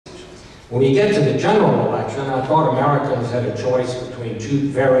When you get to the general election, I thought Americans had a choice between two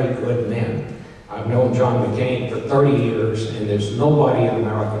very good men. I've known John McCain for 30 years, and there's nobody in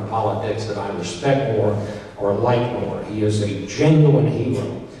American politics that I respect more or like more. He is a genuine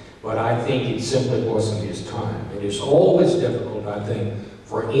hero, but I think it simply wasn't his time. It is always difficult, I think,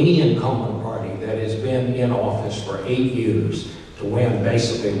 for any incumbent party that has been in office for 8 years to win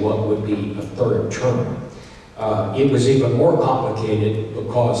basically what would be a third term. It was even more complicated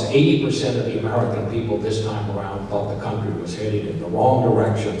because 80% of the American people this time around thought the country was heading in the wrong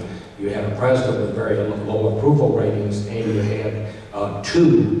direction. You had a president with very low approval ratings, and you had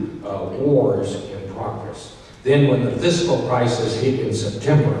two wars in progress. Then when the fiscal crisis hit in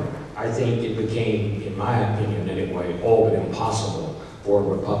September, I think it became, in my opinion anyway, all but impossible for a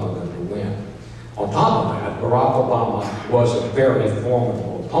Republican to win. On top of that, Barack Obama was a very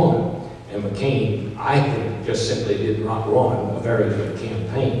formidable opponent, and McCain, I think, just simply did not run a very good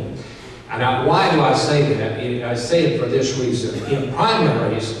campaign. And why do I say that? I say it for this reason. In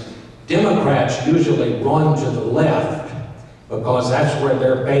primaries, Democrats usually run to the left because that's where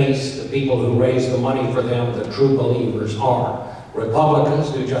their base, the people who raise the money for them, the true believers are.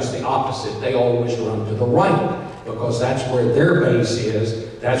 Republicans do just the opposite. They always run to the right because that's where their base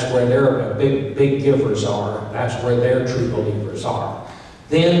is, that's where their big givers are, that's where their true believers are.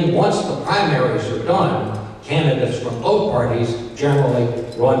 Then, once the primaries are done, candidates from both parties generally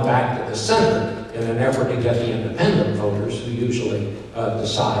run back to the center in an effort to get the independent voters who usually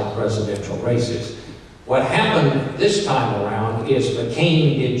decide presidential races. What happened this time around is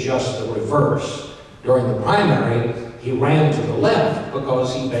McCain did just the reverse. During the primary, he ran to the left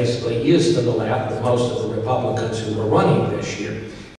because he basically is to the left of most of the Republicans who were running this year.